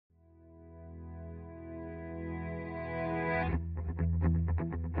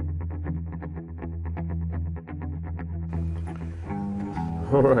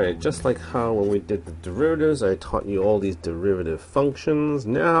Alright, just like how when we did the derivatives, I taught you all these derivative functions.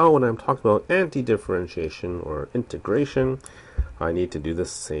 Now, when I'm talking about anti-differentiation or integration, I need to do the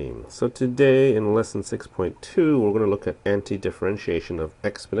same. So today, in lesson 6.2, we're going to look at anti-differentiation of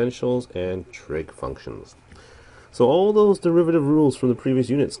exponentials and trig functions. So all those derivative rules from the previous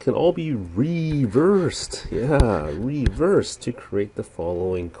units can all be reversed. Yeah, reversed to create the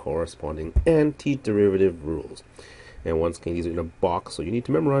following corresponding anti-derivative rules. And once again, these are in a box, so you need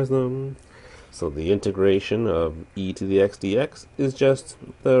to memorize them. So the integration of e to the x dx is just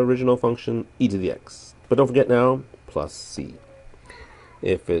the original function e to the x. But don't forget now, plus c.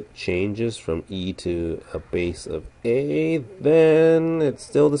 If it changes from e to a base of a, then it's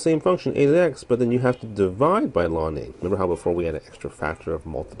still the same function, a to the x, but then you have to divide by ln a. Remember how before we had an extra factor of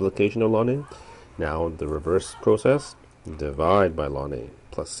multiplication of ln a? Now the reverse process, divide by ln a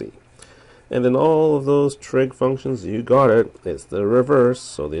plus c. And then all of those trig functions, you got it, it's the reverse.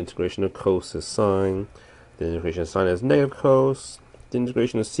 So the integration of cos is sine, the integration of sine is negative cos, the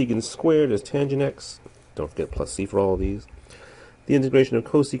integration of secant squared is tangent x. Don't forget plus c for all of these. The integration of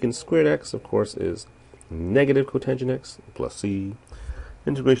cosecant squared x, of course, is negative cotangent x plus c.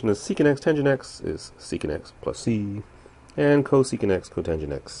 Integration of secant x tangent x is secant x plus c. And cosecant x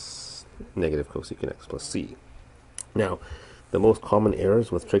cotangent x, negative cosecant x plus c. Now, the most common errors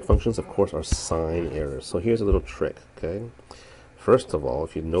with trig functions, of course, are sign errors. So here's a little trick, okay? First of all,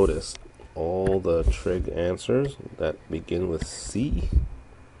 if you notice, all the trig answers that begin with c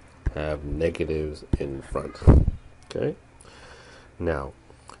have negatives in front, okay? Now,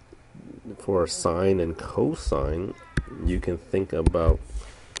 for sine and cosine, you can think about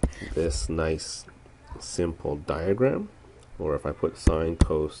this nice simple diagram, or if I put sine,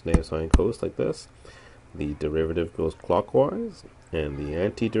 cos, negative sine, cos like this, the derivative goes clockwise and the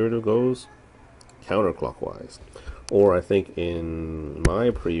antiderivative goes counterclockwise. Or I think in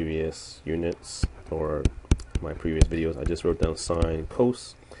my previous units or my previous videos, I just wrote down sine,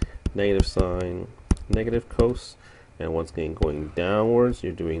 cos, sine, negative cos. And once again, going downwards,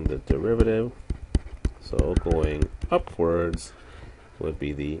 you're doing the derivative. So going upwards would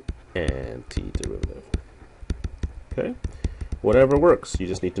be the antiderivative. Okay? Whatever works, you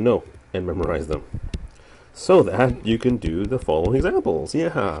just need to know and memorize them, so that you can do the following examples.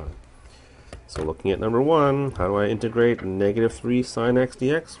 Yeah. So looking at number 1, how do I integrate negative 3 sine x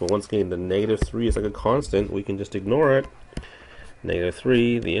dx? Well, once again, the negative 3 is like a constant. We can just ignore it. Negative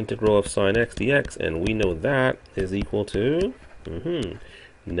 3, the integral of sine x dx, and we know that is equal to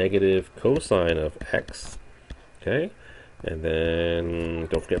negative cosine of x. Okay? And then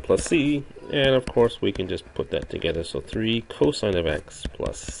don't forget plus c. And of course, we can just put that together. So 3 cosine of x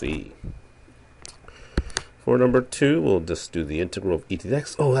plus c. For number 2, we'll just do the integral of e to the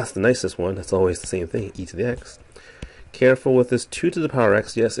x. Oh, that's the nicest one. That's always the same thing, e to the x. Careful with this 2 to the power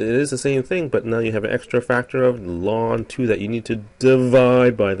x. Yes, it is the same thing, but now you have an extra factor of ln 2 that you need to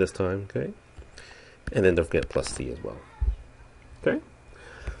divide by this time, okay? And then don't forget plus c as well. Okay?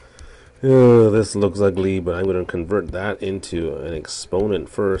 Oh, this looks ugly, but I'm going to convert that into an exponent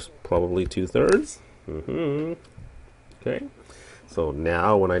first, probably 2/3. Okay? So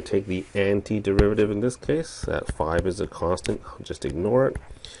now when I take the antiderivative in this case, that 5 is a constant, I'll just ignore it.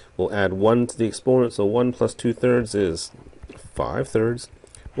 We'll add 1 to the exponent, so 1 plus 2/3 is 5/3.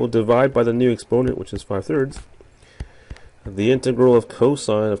 We'll divide by the new exponent, which is 5/3. The integral of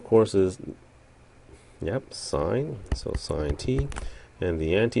cosine, of course, is, sine, so sine t. And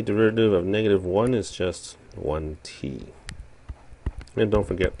the antiderivative of negative 1 is just 1t. And don't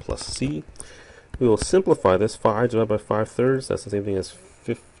forget plus c. We will simplify this. 5 divided by 5/3, that's the same thing as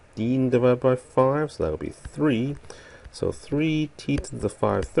 15 divided by 5, so that will be 3. So 3t to the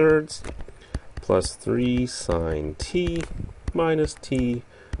 5/3 plus 3 sine t minus t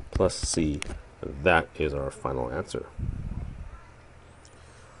plus c. That is our final answer.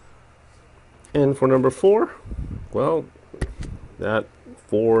 And for number 4, well, that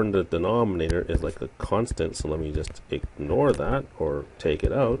 4 in the denominator is like a constant, so let me just ignore that or take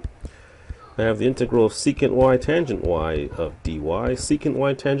it out. I have the integral of secant y tangent y of dy. Secant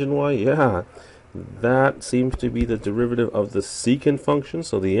y tangent y, yeah, that seems to be the derivative of the secant function,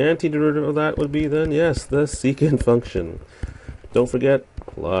 so the antiderivative of that would be then, yes, the secant function. Don't forget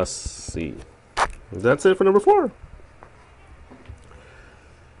plus c. That's it for number 4.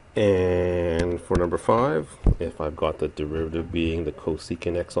 And for number 5, if I've got the derivative being the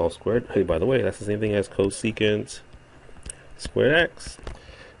cosecant x all squared, hey, by the way, that's the same thing as cosecant squared x.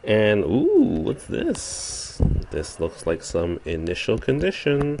 And, ooh, what's this? This looks like some initial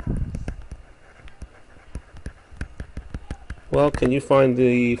condition. Well, can you find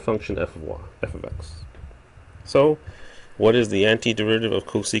the function f of x? So, What is the antiderivative of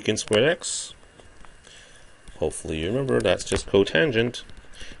cosecant squared x? Hopefully you remember, that's just cotangent.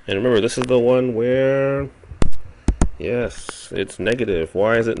 And remember, this is the one where, yes, it's negative.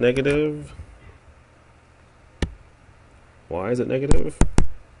 Why is it negative? Why is it negative?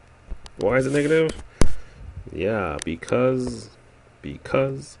 Why is it negative? Yeah, because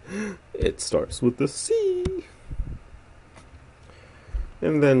it starts with the C.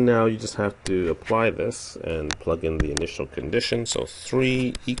 And then now you just have to apply this and plug in the initial condition. So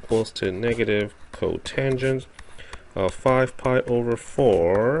 3 equals to negative cotangent of 5 pi over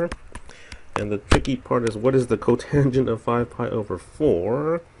 4. And the tricky part is, what is the cotangent of 5 pi over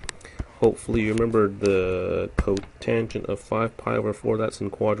 4? Hopefully you remember the cotangent of 5 pi over 4. That's in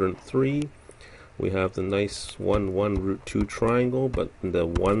quadrant 3. We have the nice 1, 1, root 2 triangle, but the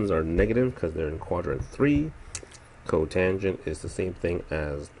 1s are negative because they're in quadrant 3. Cotangent is the same thing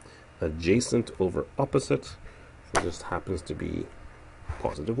as adjacent over opposite. It just happens to be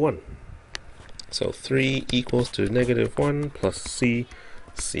positive 1. So 3 equals to negative 1 plus C.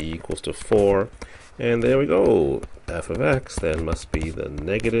 C equals to 4. And there we go. F of x then must be the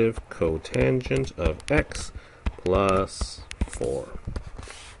negative cotangent of x plus 4.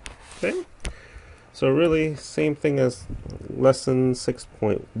 Okay? So really, same thing as lesson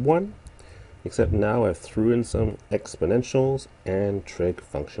 6.1. Except now I threw in some exponentials and trig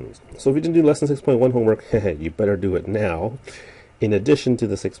functions. So if you didn't do lesson 6.1 homework, you better do it now, in addition to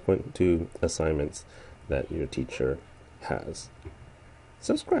the 6.2 assignments that your teacher has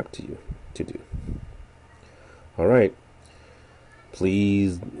subscribed to you to do. Alright,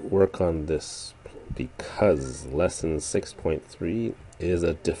 please work on this because lesson 6.3 is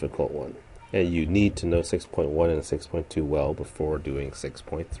a difficult one. And you need to know 6.1 and 6.2 well before doing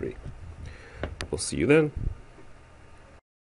 6.3. We'll see you then.